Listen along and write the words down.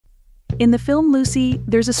In the film Lucy,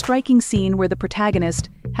 there's a striking scene where the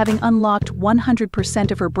protagonist, having unlocked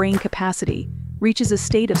 100% of her brain capacity, reaches a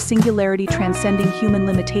state of singularity transcending human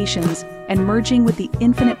limitations and merging with the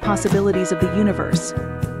infinite possibilities of the universe.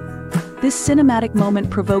 This cinematic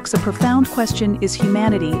moment provokes a profound question: is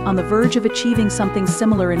humanity on the verge of achieving something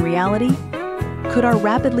similar in reality? Could our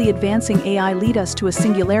rapidly advancing AI lead us to a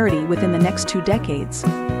singularity within the next 2 decades?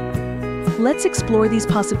 Let's explore these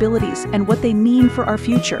possibilities and what they mean for our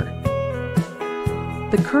future.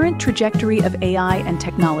 The current trajectory of AI and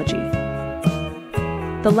technology.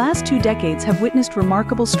 The last 2 decades have witnessed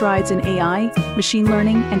remarkable strides in AI, machine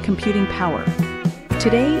learning, and computing power.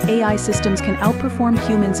 Today, AI systems can outperform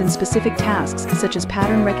humans in specific tasks such as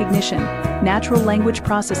pattern recognition, natural language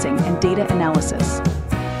processing, and data analysis.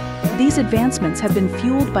 These advancements have been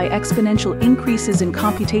fueled by exponential increases in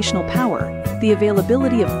computational power, the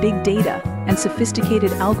availability of big data, and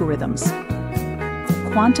sophisticated algorithms.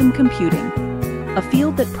 Quantum computing, a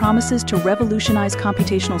field that promises to revolutionize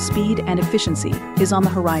computational speed and efficiency, is on the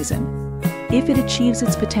horizon. If it achieves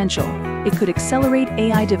its potential, it could accelerate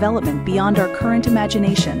AI development beyond our current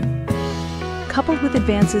imagination. Coupled with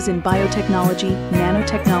advances in biotechnology,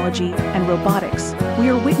 nanotechnology, and robotics, we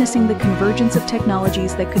are witnessing the convergence of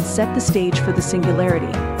technologies that could set the stage for the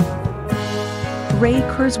singularity. Ray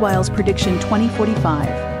Kurzweil's prediction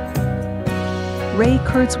 2045. Ray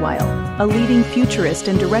Kurzweil, a leading futurist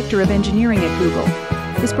and director of engineering at Google,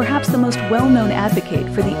 is perhaps the most well-known advocate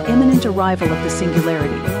for the imminent arrival of the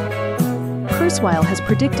singularity. Kurzweil has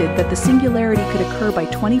predicted that the singularity could occur by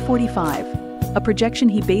 2045, a projection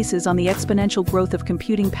he bases on the exponential growth of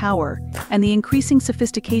computing power and the increasing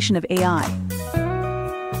sophistication of AI.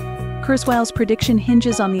 Kurzweil's prediction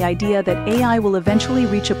hinges on the idea that AI will eventually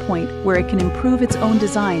reach a point where it can improve its own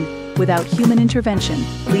design without human intervention,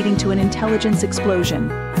 leading to an intelligence explosion.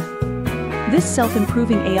 This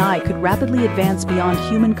self-improving AI could rapidly advance beyond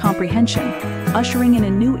human comprehension, ushering in a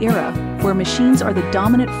new era where machines are the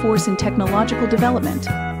dominant force in technological development.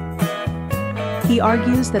 He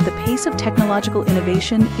argues that the pace of technological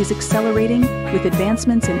innovation is accelerating, with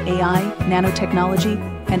advancements in AI, nanotechnology,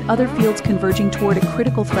 and other fields converging toward a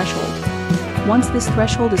critical threshold. Once this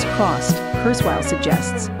threshold is crossed, Kurzweil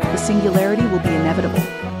suggests, the singularity will be inevitable.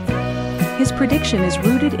 His prediction is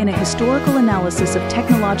rooted in a historical analysis of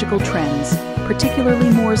technological trends, particularly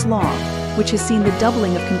Moore's Law, which has seen the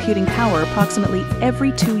doubling of computing power approximately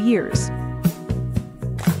every 2 years.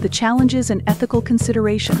 The challenges and ethical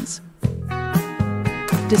considerations.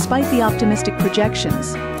 Despite the optimistic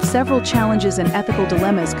projections, several challenges and ethical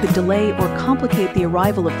dilemmas could delay or complicate the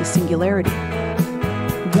arrival of the singularity.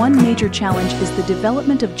 One major challenge is the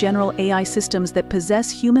development of general AI systems that possess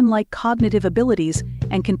human-like cognitive abilities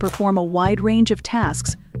and can perform a wide range of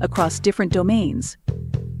tasks across different domains.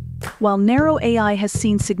 While narrow AI has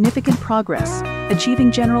seen significant progress, achieving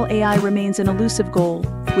general AI remains an elusive goal,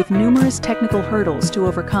 with numerous technical hurdles to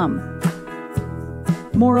overcome.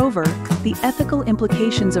 Moreover, the ethical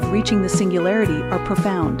implications of reaching the singularity are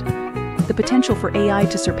profound. The potential for AI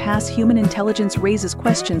to surpass human intelligence raises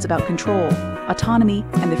questions about control, autonomy,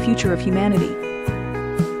 and the future of humanity.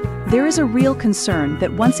 There is a real concern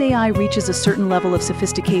that once AI reaches a certain level of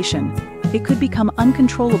sophistication, it could become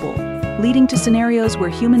uncontrollable, leading to scenarios where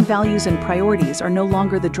human values and priorities are no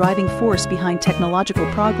longer the driving force behind technological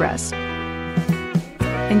progress.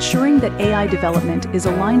 Ensuring that AI development is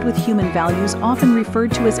aligned with human values, often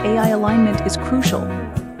referred to as AI alignment, is crucial.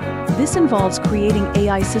 This involves creating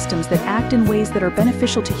AI systems that act in ways that are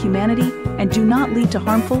beneficial to humanity and do not lead to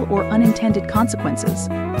harmful or unintended consequences.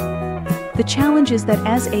 The challenge is that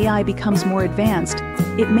as AI becomes more advanced,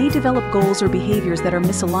 it may develop goals or behaviors that are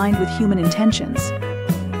misaligned with human intentions.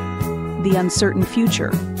 The uncertain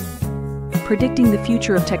future. Predicting the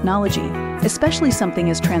future of technology, especially something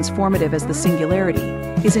as transformative as the singularity,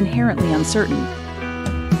 is inherently uncertain.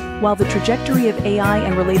 While the trajectory of AI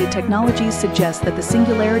and related technologies suggests that the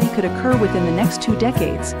singularity could occur within the next 2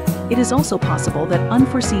 decades, it is also possible that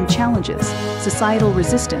unforeseen challenges, societal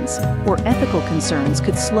resistance, or ethical concerns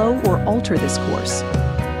could slow or alter this course.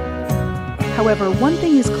 However, one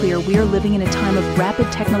thing is clear: we are living in a time of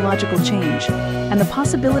rapid technological change, and the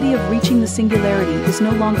possibility of reaching the singularity is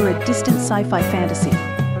no longer a distant sci-fi fantasy.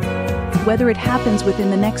 Whether it happens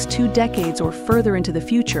within the next 2 decades or further into the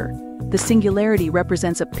future, the singularity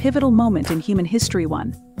represents a pivotal moment in human history,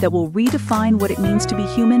 one that will redefine what it means to be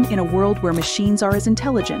human in a world where machines are as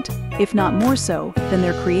intelligent, if not more so, than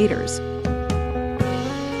their creators.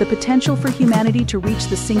 The potential for humanity to reach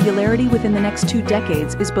the singularity within the next 2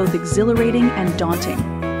 decades is both exhilarating and daunting.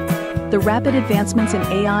 The rapid advancements in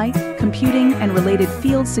AI, computing, and related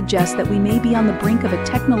fields suggest that we may be on the brink of a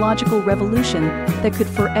technological revolution that could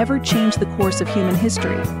forever change the course of human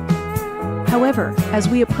history. However, as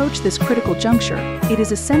we approach this critical juncture, it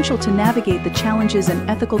is essential to navigate the challenges and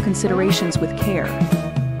ethical considerations with care.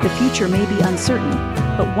 The future may be uncertain,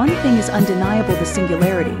 but one thing is undeniable: the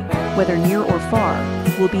singularity, whether near or far,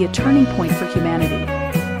 will be a turning point for humanity.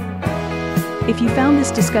 If you found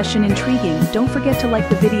this discussion intriguing, don't forget to like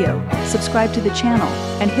the video, subscribe to the channel,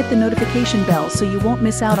 and hit the notification bell so you won't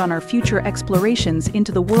miss out on our future explorations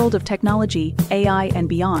into the world of technology, AI, and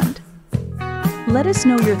beyond. Let us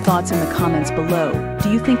know your thoughts in the comments below.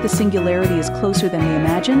 Do you think the singularity is closer than we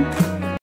imagine?